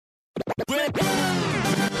Hey,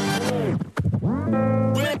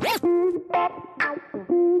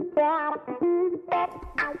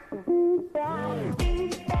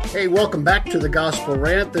 welcome back to the Gospel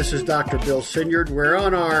Rant. This is Dr. Bill Sinyard. We're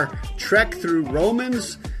on our trek through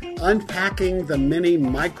Romans, unpacking the many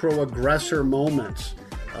microaggressor moments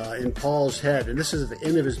in Paul's head. And this is the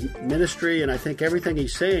end of his ministry, and I think everything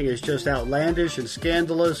he's saying is just outlandish and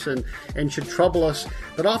scandalous and should trouble us.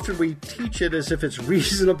 But often we teach it as if it's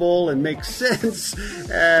reasonable and makes sense.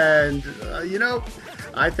 And,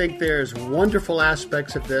 I think there's wonderful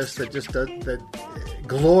aspects of this that just that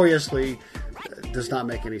gloriously does not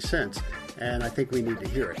make any sense. And I think we need to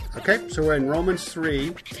hear it. Okay, so we're in Romans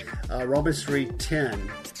 3:10.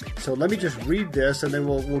 So let me just read this, and then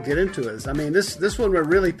we'll get into it. I mean, this one we're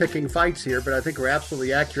really picking fights here, but I think we're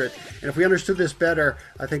absolutely accurate. And if we understood this better,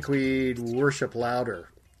 I think we'd worship louder.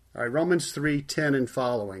 All right, Romans 3:10 and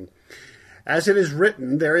following. As it is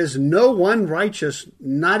written, there is no one righteous,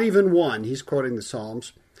 not even one. He's quoting the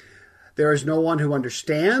Psalms. There is no one who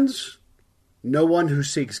understands, no one who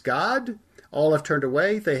seeks God. All have turned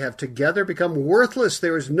away. They have together become worthless.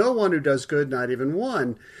 There is no one who does good, not even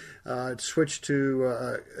one. Shift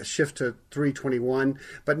to 3:21.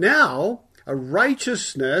 But now a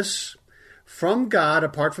righteousness from God,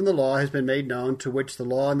 apart from the law, has been made known, to which the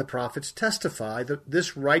law and the prophets testify. That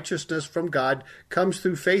this righteousness from God comes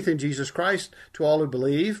through faith in Jesus Christ to all who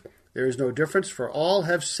believe. There is no difference, for all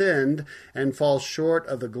have sinned and fall short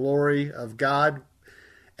of the glory of God,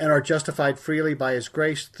 and are justified freely by his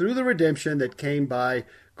grace through the redemption that came by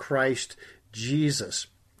Christ Jesus.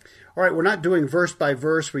 All right, we're not doing verse by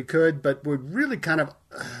verse. We could, but we're really kind of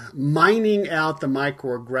mining out the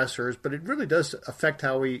microaggressors, but it really does affect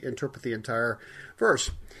how we interpret the entire verse.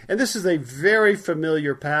 And this is a very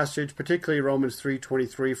familiar passage, particularly Romans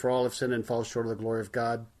 3:23, for all have sinned and fall short of the glory of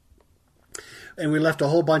God. And we left a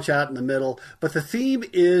whole bunch out in the middle. But the theme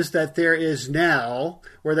is that there is now,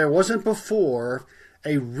 where there wasn't before,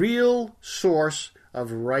 a real source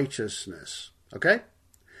of righteousness. Okay?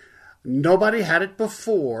 Nobody had it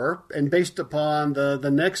before, and based upon the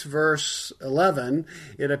next verse 11,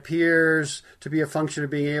 it appears to be a function of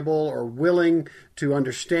being able or willing to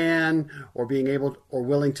understand, or being able or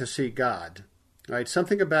willing to seek God. All right?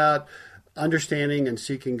 Something about understanding and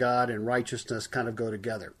seeking God and righteousness kind of go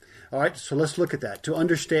together. All right, so let's look at that. To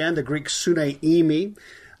understand, the Greek suneimi,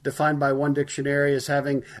 defined by one dictionary as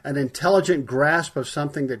having an intelligent grasp of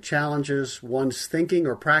something that challenges one's thinking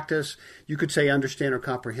or practice. You could say understand or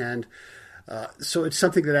comprehend. So it's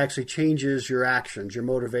something that actually changes your actions, your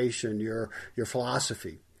motivation, your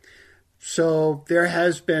philosophy. So there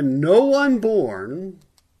has been no one born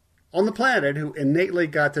on the planet who innately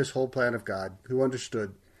got this whole plan of God, who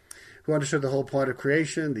understood the whole point of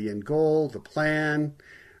creation, the end goal, the plan,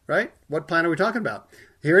 right? What plan are we talking about?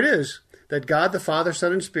 Here it is. That God, the Father,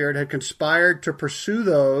 Son, and Spirit had conspired to pursue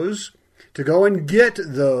those, to go and get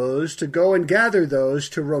those, to go and gather those,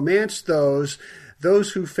 to romance those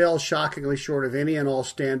who fell shockingly short of any and all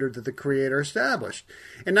standard that the Creator established.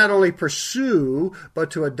 And not only pursue,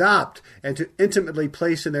 but to adopt and to intimately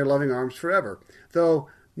place in their loving arms forever. Though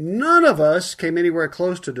none of us came anywhere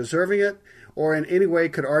close to deserving it, or in any way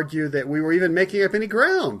could argue that we were even making up any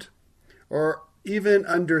ground, or even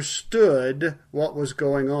understood what was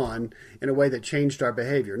going on in a way that changed our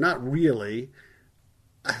behavior. Not really.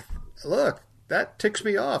 Look, that ticks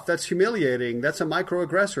me off. That's humiliating. That's a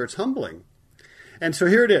microaggressor. It's humbling. And so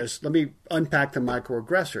here it is. Let me unpack the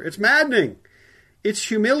microaggressor. It's maddening. It's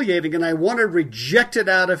humiliating, and I want to reject it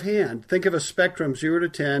out of hand. Think of a spectrum 0 to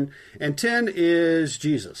 10, and 10 is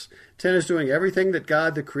Jesus. 10 is doing everything that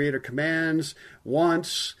God, the Creator, commands,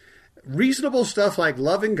 wants. Reasonable stuff like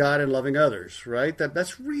loving God and loving others, right?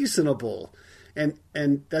 That's reasonable. And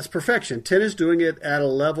that's perfection. 10 is doing it at a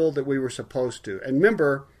level that we were supposed to. And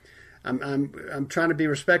remember, I'm trying to be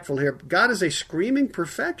respectful here. God is a screaming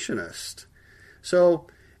perfectionist. So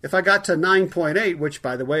if I got to 9.8, which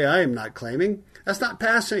by the way I am not claiming, that's not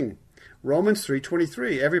passing. Romans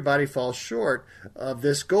 3:23, everybody falls short of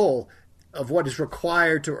this goal, of what is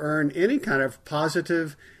required to earn any kind of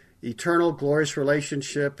positive, eternal, glorious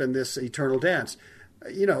relationship in this eternal dance.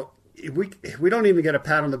 We don't even get a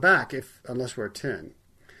pat on the back unless we're a 10.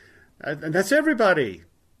 And that's everybody.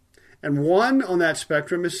 And one on that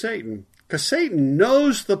spectrum is Satan. Because Satan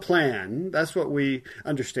knows the plan. That's what we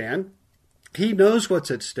understand. He knows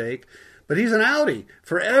what's at stake. But he's an outie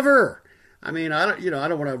forever. I mean, I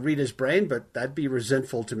don't want to read his brain, but that'd be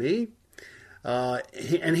resentful to me.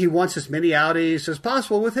 And he wants as many outies as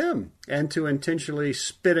possible with him, and to intentionally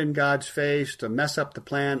spit in God's face, to mess up the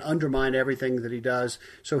plan, undermine everything that he does.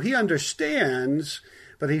 So he understands,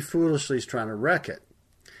 but he foolishly is trying to wreck it.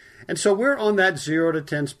 And so we're on that 0 to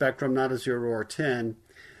 10 spectrum, not a 0 or 10.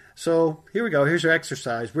 So here we go. Here's your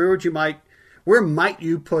exercise. Where might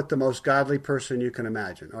you put the most godly person you can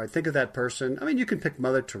imagine? All right, think of that person. I mean, you can pick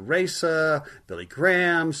Mother Teresa, Billy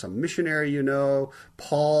Graham, some missionary you know,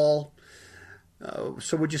 Paul.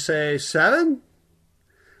 So would you say 7?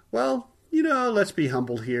 Well, let's be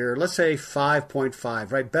humble here. Let's say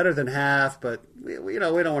 5.5, right? Better than half, but we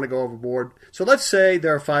don't want to go overboard. So let's say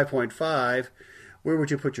they're 5.5. Where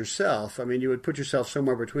would you put yourself? I mean, you would put yourself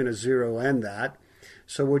somewhere between a 0 and that.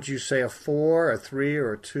 So would you say a 4, a 3,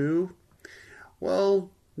 or a 2?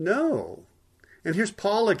 Well, no. And here's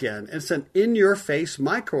Paul again. It's an in-your-face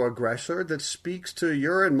microaggressor that speaks to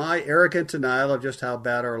your and my arrogant denial of just how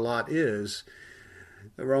bad our lot is.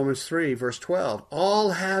 Romans 3, verse 12.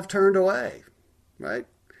 All have turned away, right?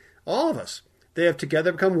 All of us. They have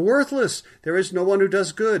together become worthless. There is no one who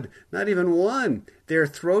does good, not even one. Their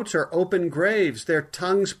throats are open graves. Their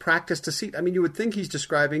tongues practice deceit. I mean, you would think he's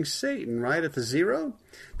describing Satan, right, at the 0.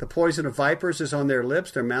 The poison of vipers is on their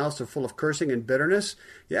lips. Their mouths are full of cursing and bitterness.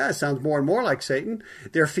 Yeah, it sounds more and more like Satan.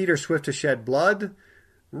 Their feet are swift to shed blood.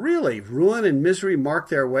 Really, ruin and misery mark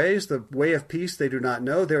their ways. The way of peace they do not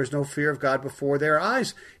know. There is no fear of God before their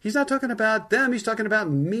eyes. He's not talking about them. He's talking about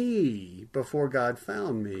me before God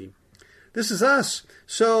found me. This is us.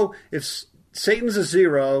 So if Satan's a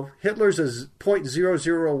 0, Hitler's a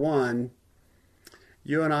 0.001,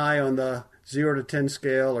 you and I on the 0 to 10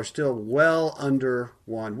 scale are still well under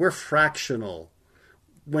 1. We're fractional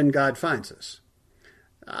when God finds us.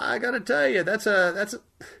 I got to tell you,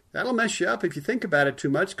 that'll mess you up if you think about it too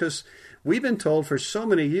much, because we've been told for so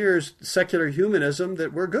many years, secular humanism,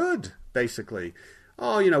 that we're good, basically.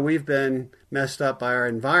 Oh, we've been messed up by our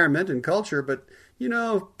environment and culture, but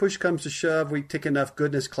push comes to shove, we take enough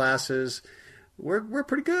goodness classes, we're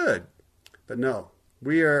pretty good. But no,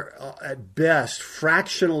 we are at best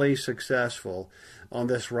fractionally successful on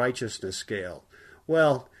this righteousness scale.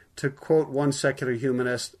 Well, to quote one secular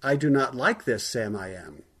humanist, I do not like this, Sam I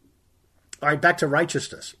am. All right, back to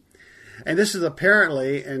righteousness. And this is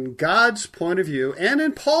apparently, in God's point of view, and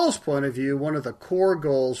in Paul's point of view, one of the core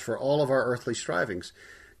goals for all of our earthly strivings.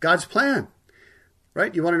 God's plan.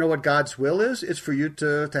 Right? You want to know what God's will is? It's for you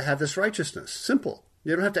to have this righteousness. Simple.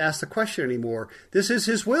 You don't have to ask the question anymore. This is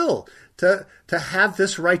his will, to have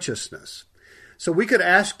this righteousness. So we could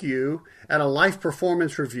ask you at a life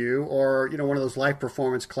performance review or, one of those life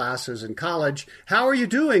performance classes in college, how are you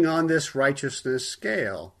doing on this righteousness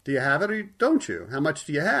scale? Do you have it or don't you? How much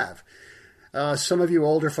do you have? Some of you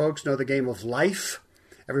older folks know the game of life.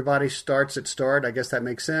 Everybody starts at start. I guess that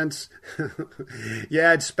makes sense. You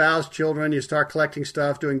add spouse, children, you start collecting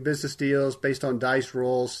stuff, doing business deals based on dice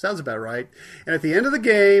rolls. Sounds about right. And at the end of the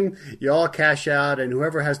game, you all cash out, and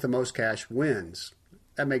whoever has the most cash wins.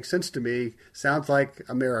 That makes sense to me. Sounds like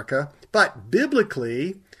America. But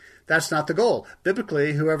biblically, that's not the goal.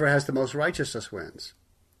 Biblically, whoever has the most righteousness wins.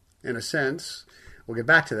 In a sense, we'll get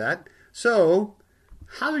back to that. So,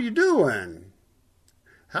 how are you doing?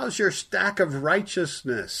 How's your stack of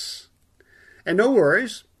righteousness? And no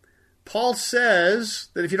worries. Paul says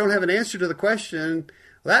that if you don't have an answer to the question,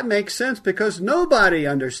 that makes sense because nobody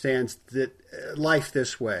understands life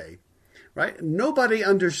this way. Right? Nobody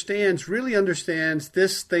really understands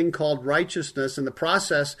this thing called righteousness and the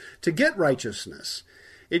process to get righteousness.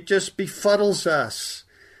 It just befuddles us.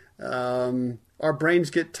 Our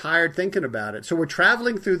brains get tired thinking about it. So we're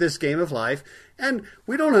traveling through this game of life, and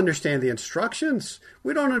we don't understand the instructions.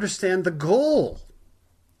 We don't understand the goal.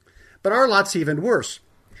 But our lot's even worse.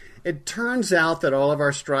 It turns out that all of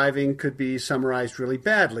our striving could be summarized really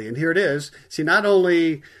badly. And here it is. See, not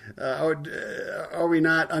only are we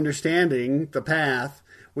not understanding the path,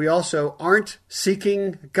 we also aren't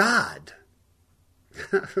seeking God.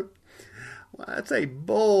 Well, that's a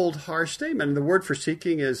bold, harsh statement. And the word for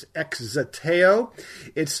seeking is exateo.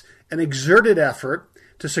 It's an exerted effort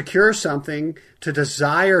to secure something, to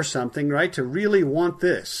desire something, right? To really want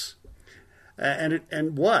this.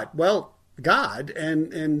 And what? Well, God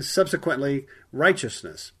and subsequently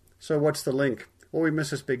righteousness. So what's the link? Well, we miss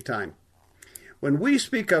this big time. When we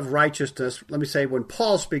speak of righteousness, let me say when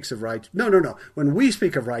Paul speaks of righteousness, no. When we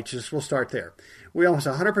speak of righteousness, we'll start there. We almost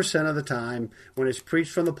 100% of the time, when it's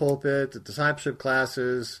preached from the pulpit, the discipleship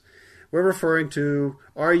classes, we're referring to,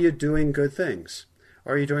 are you doing good things?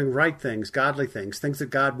 Are you doing right things, godly things that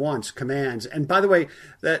God wants, commands? And by the way,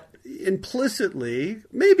 that implicitly,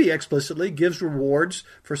 maybe explicitly, gives rewards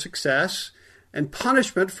for success and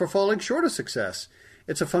punishment for falling short of success.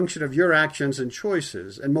 It's a function of your actions and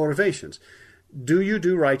choices and motivations. Do you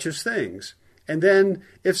do righteous things? And then,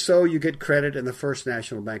 if so, you get credit in the First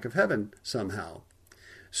National Bank of Heaven somehow.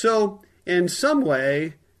 So, in some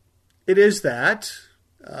way, it is that.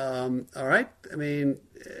 All right. I mean,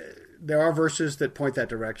 there are verses that point that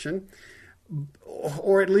direction,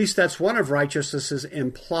 or at least that's one of righteousness's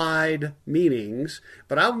implied meanings.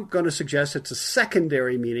 But I'm going to suggest it's a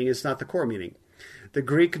secondary meaning. It's not the core meaning. The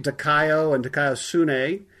Greek dikaio and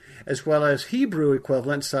dikaiosune, as well as Hebrew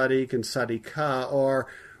equivalent sadik and sadika, are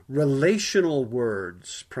relational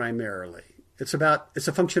words primarily. It's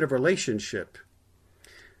a function of relationship.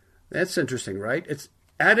 That's interesting, right? It's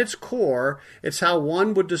at its core, it's how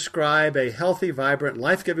one would describe a healthy, vibrant,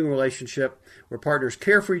 life-giving relationship where partners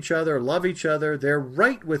care for each other, love each other, they're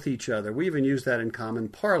right with each other. We even use that in common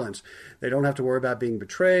parlance. They don't have to worry about being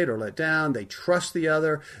betrayed or let down. They trust the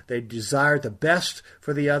other. They desire the best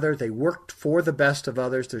for the other. They work for the best of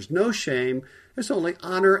others. There's no shame. There's only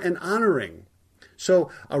honor and honoring.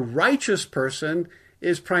 So a righteous person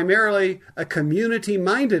is primarily a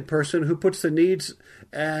community-minded person who puts the needs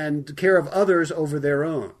and care of others over their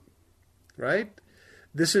own, right?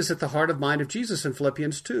 This is at the heart of mind of Jesus in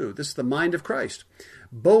Philippians 2. This is the mind of Christ.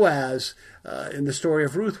 Boaz, in the story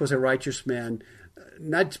of Ruth, was a righteous man,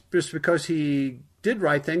 not just because he did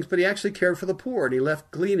right things, but he actually cared for the poor, and he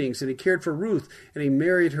left gleanings, and he cared for Ruth, and he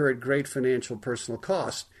married her at great financial personal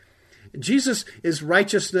cost. Jesus is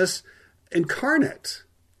righteousness incarnate,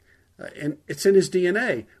 and it's in his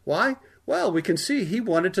DNA. Why? Well, we can see he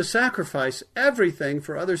wanted to sacrifice everything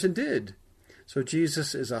for others and did. So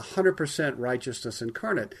Jesus is 100% righteousness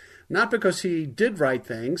incarnate. Not because he did right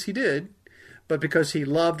things, he did, but because he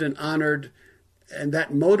loved and honored, and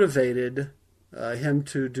that motivated him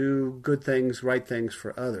to do good things, right things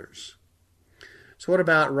for others. So what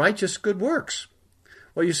about righteous good works?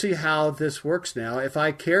 Well, you see how this works now. If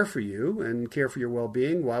I care for you and care for your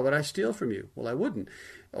well-being, why would I steal from you? Well, I wouldn't.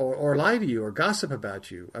 Or lie to you or gossip about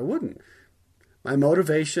you. I wouldn't. My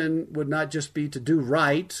motivation would not just be to do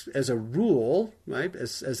right as a rule, right,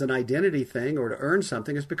 as an identity thing or to earn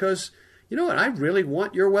something. It's because, you know what, I really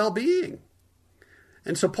want your well-being.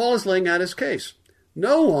 And so Paul is laying out his case.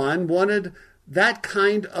 No one wanted that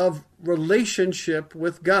kind of relationship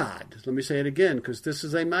with God. Let me say it again, because this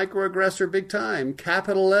is a microaggressor big time,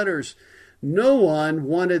 capital letters. No one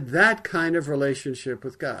wanted that kind of relationship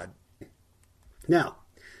with God. Now,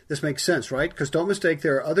 this makes sense, right? Because don't mistake,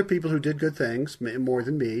 there are other people who did good things more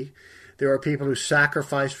than me. There are people who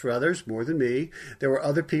sacrificed for others more than me. There were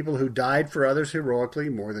other people who died for others heroically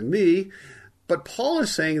more than me. But Paul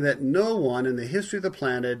is saying that no one in the history of the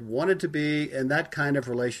planet wanted to be in that kind of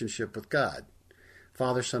relationship with God,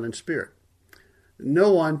 Father, Son, and Spirit.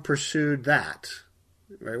 No one pursued that.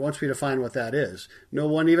 Right? Once we define what that is, no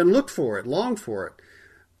one even looked for it, longed for it.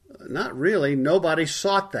 Not really. Nobody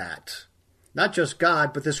sought that. Not just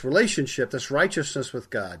God, but this relationship, this righteousness with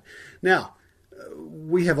God. Now,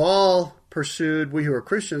 we have all pursued, we who are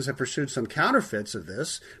Christians have pursued some counterfeits of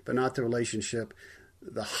this, but not the relationship,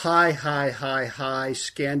 the high,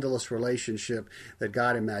 scandalous relationship that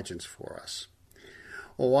God imagines for us.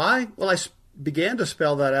 Well, why? Well, I began to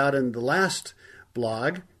spell that out in the last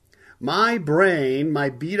blog. My brain, my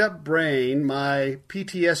beat-up brain, my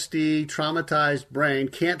PTSD, traumatized brain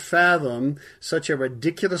can't fathom such a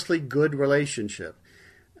ridiculously good relationship.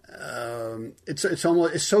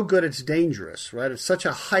 It's so good it's dangerous, right? It's such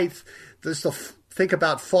a height. Think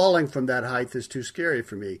about falling from that height is too scary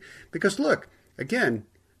for me. Because look, again,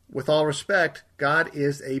 with all respect, God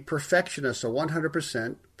is a perfectionist, a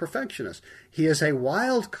 100% perfectionist. He is a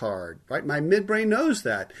wild card, right? My midbrain knows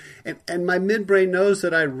that. And my midbrain knows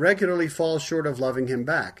that I regularly fall short of loving him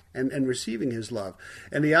back and receiving his love.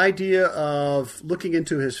 And the idea of looking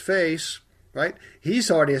into his face, right?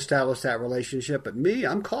 He's already established that relationship, but me,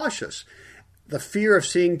 I'm cautious. The fear of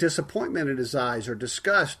seeing disappointment in his eyes or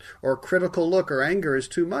disgust or a critical look or anger is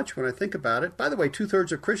too much when I think about it. By the way,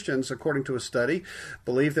 2/3 of Christians, according to a study,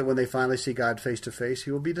 believe that when they finally see God face to face,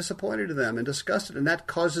 he will be disappointed in them and disgusted, and that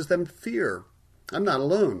causes them fear. I'm not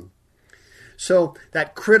alone. So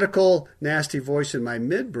that critical, nasty voice in my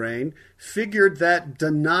midbrain figured that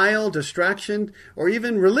denial, distraction, or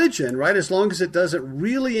even religion, right, as long as it doesn't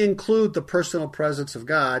really include the personal presence of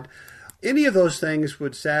God, any of those things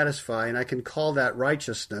would satisfy, and I can call that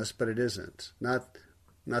righteousness, but it isn't. Not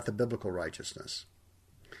the biblical righteousness.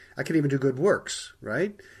 I can even do good works,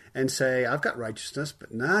 right? And say, I've got righteousness,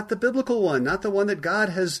 but not the biblical one, not the one that God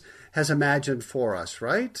has imagined for us,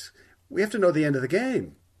 right? We have to know the end of the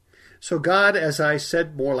game. So God, as I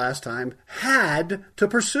said more last time, had to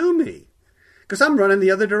pursue me because I'm running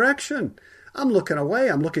the other direction. I'm looking away.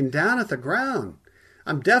 I'm looking down at the ground.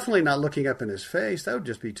 I'm definitely not looking up in his face. That would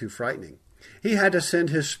just be too frightening. He had to send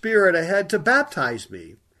his Spirit ahead to baptize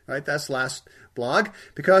me. Right? That's last blog.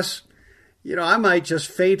 Because I might just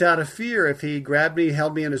faint out of fear if he grabbed me,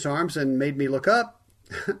 held me in his arms, and made me look up,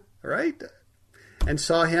 right? And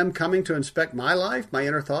saw him coming to inspect my life, my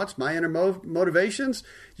inner thoughts, my inner motivations.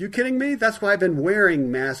 You kidding me? That's why I've been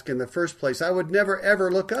wearing masks in the first place. I would never,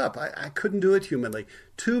 ever look up. I couldn't do it humanly.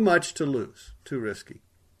 Too much to lose. Too risky.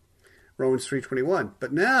 Romans 3:21.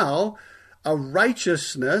 But now, a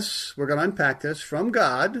righteousness, we're going to unpack this, from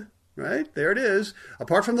God, right? There it is.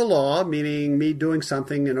 Apart from the law, meaning me doing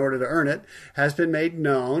something in order to earn it, has been made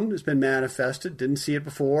known, has been manifested. Didn't see it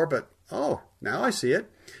before, but now I see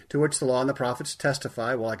it. To which the law and the prophets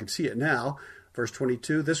testify. Well, I can see it now. Verse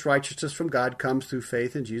 22, this righteousness from God comes through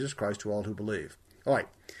faith in Jesus Christ to all who believe. All right,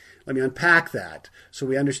 let me unpack that so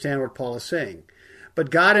we understand what Paul is saying.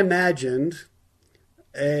 But God imagined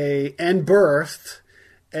and birthed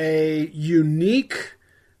a unique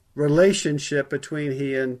relationship between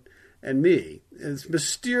he and me. It's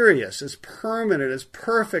mysterious, it's permanent, it's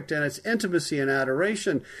perfect in its intimacy and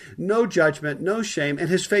adoration. No judgment, no shame, and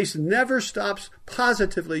his face never stops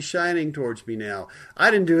positively shining towards me now. I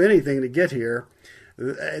didn't do anything to get here.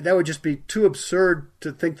 That would just be too absurd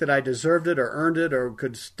to think that I deserved it or earned it or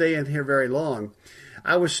could stay in here very long.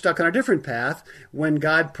 I was stuck on a different path when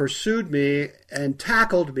God pursued me and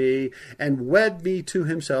tackled me and wed me to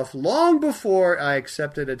himself long before I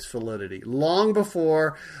accepted its validity, long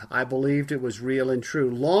before I believed it was real and true,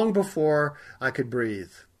 long before I could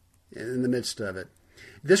breathe in the midst of it.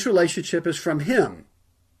 This relationship is from him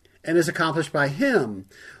and is accomplished by him.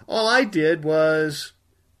 All I did was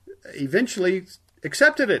eventually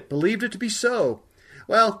accepted it, believed it to be so.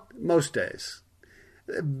 Well, most days.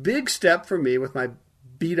 A big step for me with my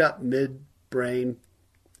beat up midbrain.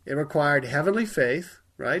 It required heavenly faith,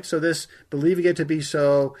 right? So this believing it to be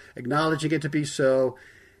so, acknowledging it to be so,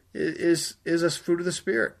 is a fruit of the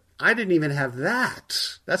Spirit. I didn't even have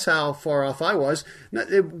that. That's how far off I was.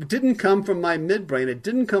 It didn't come from my midbrain. It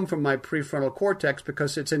didn't come from my prefrontal cortex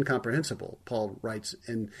because it's incomprehensible. Paul writes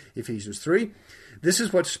in Ephesians 3. This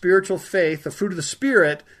is what spiritual faith, the fruit of the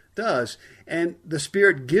Spirit, does. And the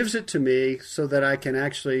Spirit gives it to me so that I can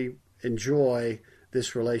actually enjoy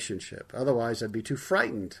this relationship. Otherwise, I'd be too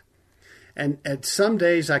frightened. And at some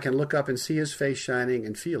days, I can look up and see his face shining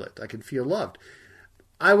and feel it. I can feel loved.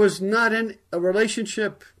 I was not in a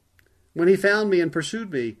relationship when he found me and pursued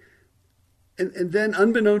me. And then,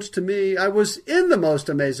 unbeknownst to me, I was in the most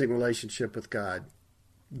amazing relationship with God.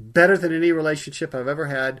 Better than any relationship I've ever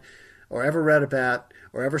had or ever read about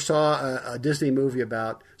or ever saw a Disney movie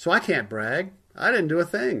about. So I can't brag. I didn't do a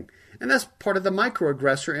thing. And that's part of the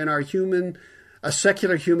microaggressor in our a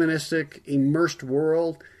secular, humanistic, immersed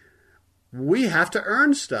world. We have to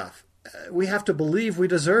earn stuff. We have to believe we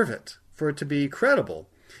deserve it for it to be credible.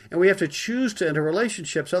 And we have to choose to enter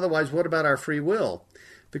relationships. Otherwise, what about our free will?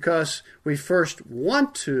 Because we first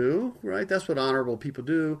want to, right? That's what honorable people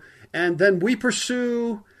do. And then we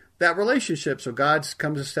pursue that relationship. So God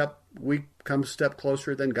comes a step, we come a step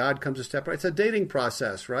closer, then God comes a step right. It's a dating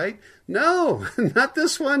process, right? No, not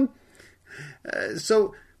this one.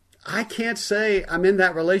 So I can't say I'm in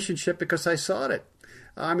that relationship because I sought it.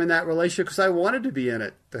 I'm in that relationship because I wanted to be in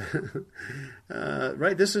it.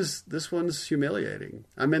 Right? This one's humiliating.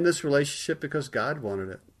 I'm in this relationship because God wanted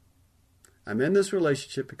it. I'm in this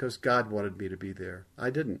relationship because God wanted me to be there.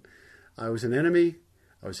 I didn't. I was an enemy.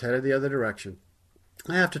 I was headed the other direction.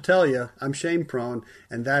 I have to tell you, I'm shame-prone,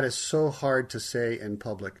 and that is so hard to say in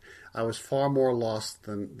public. I was far more lost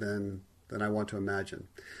than I want to imagine.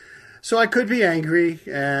 So I could be angry,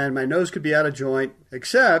 and my nose could be out of joint,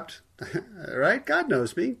 except, right, God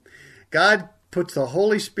knows me. God puts the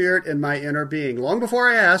Holy Spirit in my inner being. Long before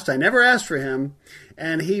I asked, I never asked for him,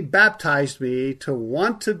 and he baptized me to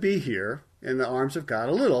want to be here in the arms of God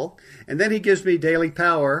a little, and then he gives me daily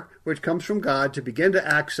power, which comes from God, to begin to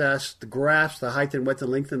access, to grasp the height and width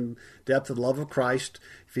and length and depth of the love of Christ,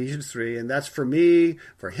 Ephesians 3, and that's for me,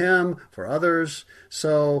 for him, for others.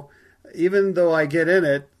 So even though I get in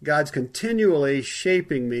it, God's continually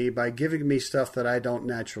shaping me by giving me stuff that I don't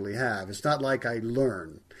naturally have. It's not like I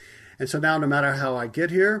learn. And so now, no matter how I get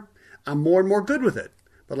here, I'm more and more good with it.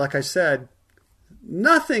 But like I said,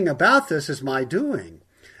 nothing about this is my doing.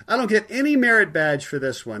 I don't get any merit badge for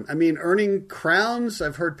this one. I mean, earning crowns,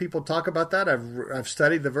 I've heard people talk about that. I've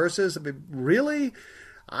studied the verses. I mean, really?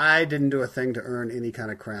 I didn't do a thing to earn any kind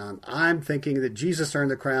of crown. I'm thinking that Jesus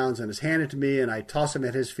earned the crowns and is handed to me, and I toss them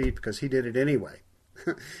at his feet because he did it anyway.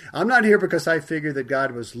 I'm not here because I figured that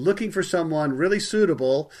God was looking for someone really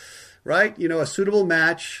suitable, right? You know, a suitable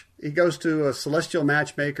match. He goes to a celestial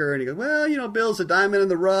matchmaker and he goes, well, Bill's a diamond in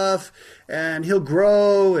the rough and he'll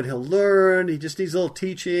grow and he'll learn. He just needs a little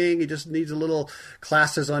teaching. He just needs a little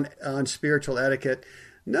classes on spiritual etiquette.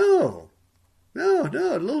 No, No.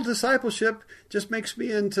 A little discipleship just makes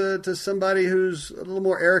me into somebody who's a little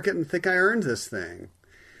more arrogant and think I earned this thing.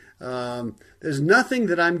 There's nothing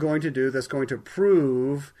that I'm going to do that's going to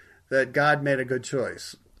prove that God made a good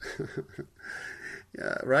choice.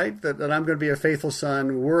 Yeah, right? That I'm going to be a faithful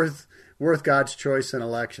son worth God's choice and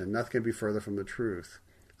election. Nothing can be further from the truth.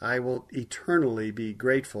 I will eternally be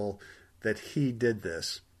grateful that he did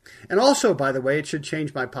this. And also, by the way, it should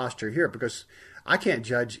change my posture here because I can't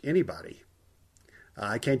judge anybody.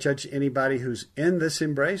 I can't judge anybody who's in this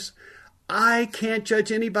embrace. I can't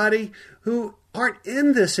judge anybody who aren't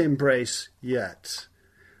in this embrace yet.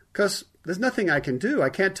 Because there's nothing I can do. I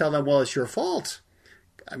can't tell them, well, it's your fault.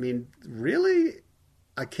 I mean, really?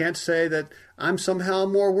 I can't say that I'm somehow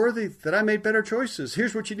more worthy, that I made better choices.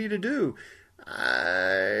 Here's what you need to do.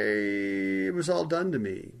 It was all done to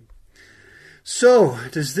me. So,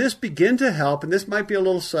 does this begin to help? And this might be a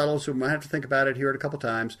little subtle, so we might have to think about it here a couple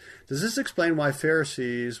times. Does this explain why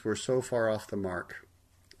Pharisees were so far off the mark?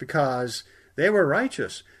 Because they were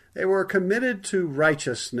righteous. They were committed to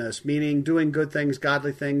righteousness, meaning doing good things,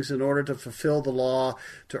 godly things, in order to fulfill the law,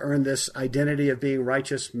 to earn this identity of being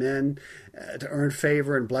righteous men, to earn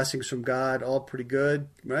favor and blessings from God. All pretty good,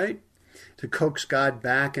 right? To coax God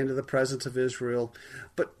back into the presence of Israel.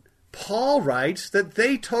 But Paul writes that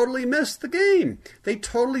they totally missed the game. They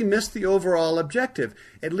totally missed the overall objective,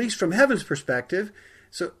 at least from heaven's perspective.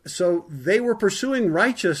 So they were pursuing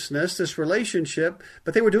righteousness, this relationship,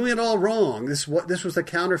 but they were doing it all wrong. This was the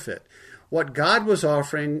counterfeit. What God was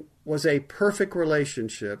offering was a perfect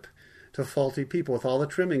relationship to faulty people with all the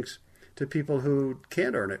trimmings, to people who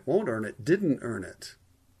can't earn it, won't earn it, didn't earn it.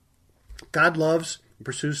 God loves and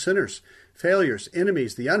pursues sinners, failures,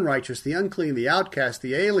 enemies, the unrighteous, the unclean, the outcast,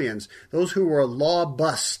 the aliens, those who were law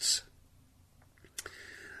busts.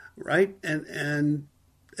 Right? And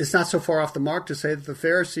it's not so far off the mark to say that the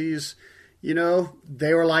Pharisees,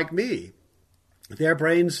 they were like me. Their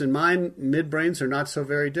brains and mine, midbrains, are not so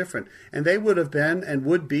very different. And they would have been and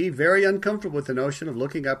would be very uncomfortable with the notion of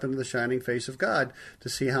looking up into the shining face of God to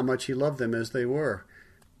see how much he loved them as they were,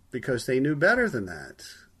 because they knew better than that.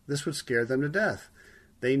 This would scare them to death.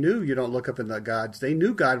 They knew you don't look up into God's. They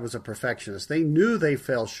knew God was a perfectionist. They knew they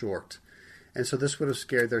fell short. And so this would have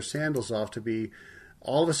scared their sandals off to be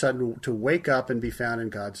all of a sudden to wake up and be found in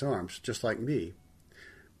God's arms, just like me.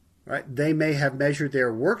 Right? They may have measured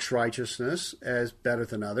their works righteousness as better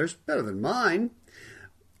than others, better than mine,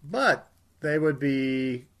 but they would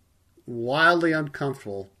be wildly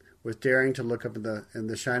uncomfortable with daring to look up in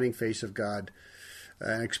the shining face of God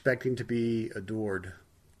and expecting to be adored,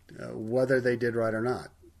 whether they did right or not.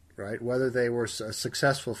 Right? Whether they were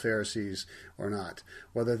successful Pharisees or not,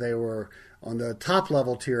 whether they were on the top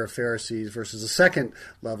level tier of Pharisees versus the second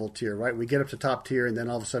level tier, right? We get up to top tier and then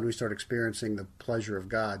all of a sudden we start experiencing the pleasure of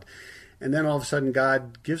God. And then all of a sudden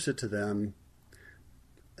God gives it to them,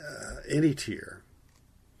 any tier.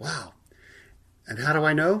 Wow. And how do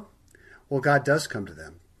I know? Well, God does come to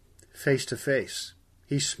them face to face.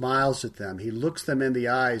 He smiles at them. He looks them in the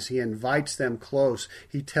eyes. He invites them close.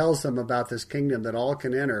 He tells them about this kingdom that all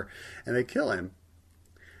can enter, and they kill him.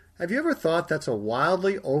 Have you ever thought that's a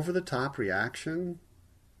wildly over-the-top reaction?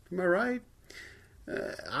 Am I right?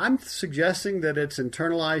 I'm suggesting that it's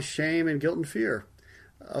internalized shame and guilt and fear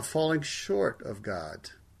of falling short of God.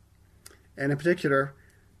 And in particular,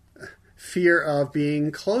 fear of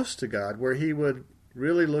being close to God, where he would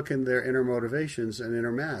really look in their inner motivations and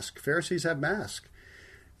inner mask. Pharisees have masks.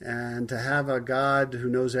 And to have a God who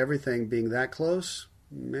knows everything being that close,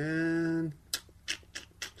 man.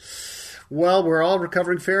 Well, we're all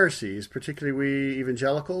recovering Pharisees, particularly we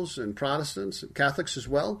evangelicals and Protestants and Catholics as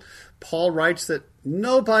well. Paul writes that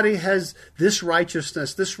nobody has this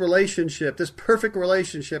righteousness, this relationship, this perfect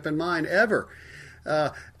relationship in mind ever.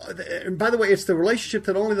 And by the way, it's the relationship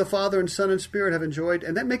that only the Father and Son and Spirit have enjoyed,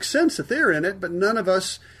 and that makes sense that they're in it, but none of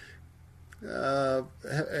us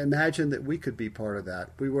imagine that we could be part of that.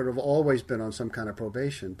 We would have always been on some kind of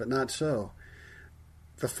probation, but not so.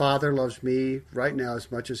 The Father loves me right now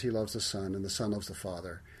as much as he loves the Son, and the Son loves the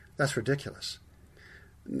Father. That's ridiculous.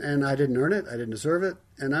 And I didn't earn it. I didn't deserve it.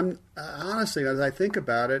 And I'm honestly, as I think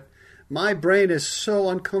about it, my brain is so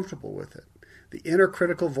uncomfortable with it. The inner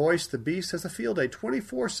critical voice, the beast, has a field day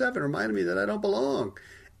 24/7, reminding me that I don't belong.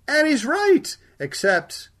 And he's right,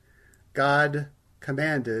 except God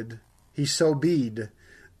commanded, he so beed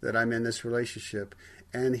that I'm in this relationship,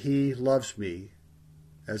 and he loves me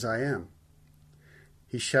as I am.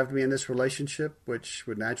 He shoved me in this relationship, which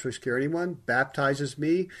would naturally scare anyone, baptizes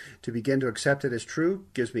me to begin to accept it as true,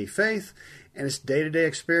 gives me faith, and it's day-to-day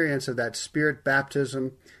experience of that spirit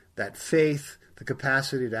baptism, that faith, the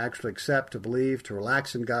capacity to actually accept, to believe, to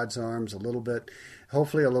relax in God's arms a little bit,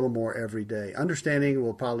 hopefully a little more every day. Understanding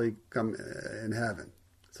will probably come in heaven.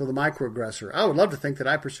 So the microaggressor, I would love to think that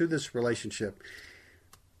I pursued this relationship,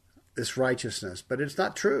 this righteousness, but it's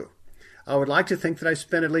not true. I would like to think that I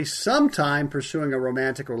spent at least some time pursuing a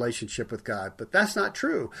romantic relationship with God, but that's not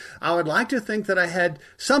true. I would like to think that I had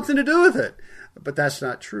something to do with it, but that's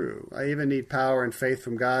not true. I even need power and faith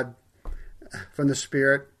from God, from the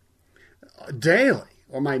Spirit, daily,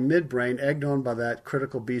 or my midbrain, egged on by that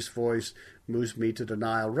critical beast voice, moves me to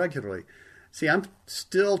denial regularly. See, I'm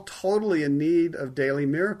still totally in need of daily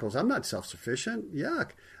miracles. I'm not self-sufficient.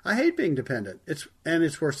 Yuck. I hate being dependent.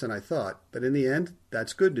 It's worse than I thought. But in the end,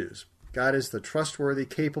 that's good news. God is the trustworthy,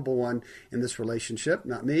 capable one in this relationship,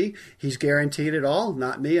 not me. He's guaranteed it all,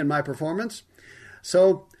 not me and my performance.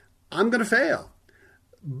 So I'm going to fail.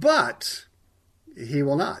 But he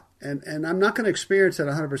will not. And I'm not going to experience it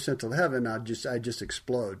 100% till heaven. I'd just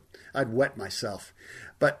explode. I'd wet myself.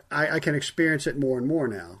 But I can experience it more and more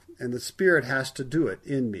now. And the Spirit has to do it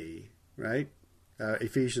in me, right?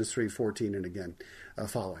 Ephesians 3:14 and again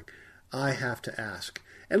following. I have to ask.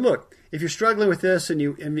 And look, if you're struggling with this and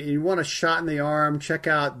you want a shot in the arm, check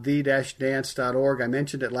out the-dance.org. I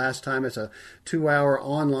mentioned it last time. It's a 2-hour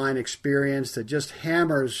online experience that just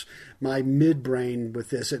hammers my midbrain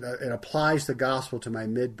with this. It applies the gospel to my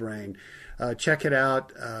midbrain. Check it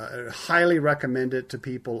out. I highly recommend it to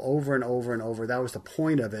people over and over and over. That was the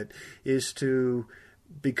point of it, is to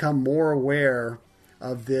become more aware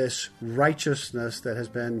of this righteousness that has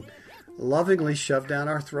been lovingly shoved down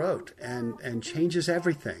our throat and changes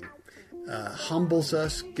everything. Humbles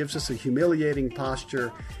us, gives us a humiliating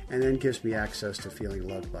posture, and then gives me access to feeling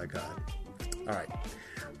loved by God. All right.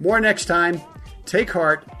 More next time. Take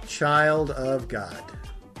heart, child of God.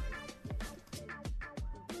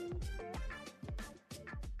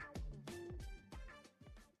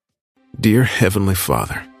 Dear Heavenly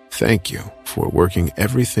Father, thank you for working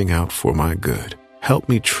everything out for my good. Help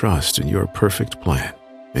me trust in your perfect plan.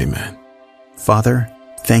 Amen. Father,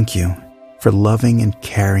 thank you for loving and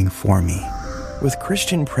caring for me. With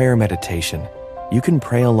Christian Prayer Meditation, you can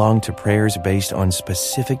pray along to prayers based on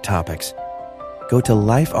specific topics. Go to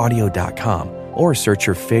lifeaudio.com or search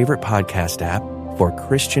your favorite podcast app for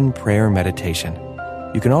Christian Prayer Meditation.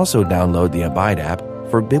 You can also download the Abide app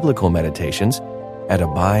for biblical meditations at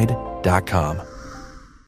abide.com.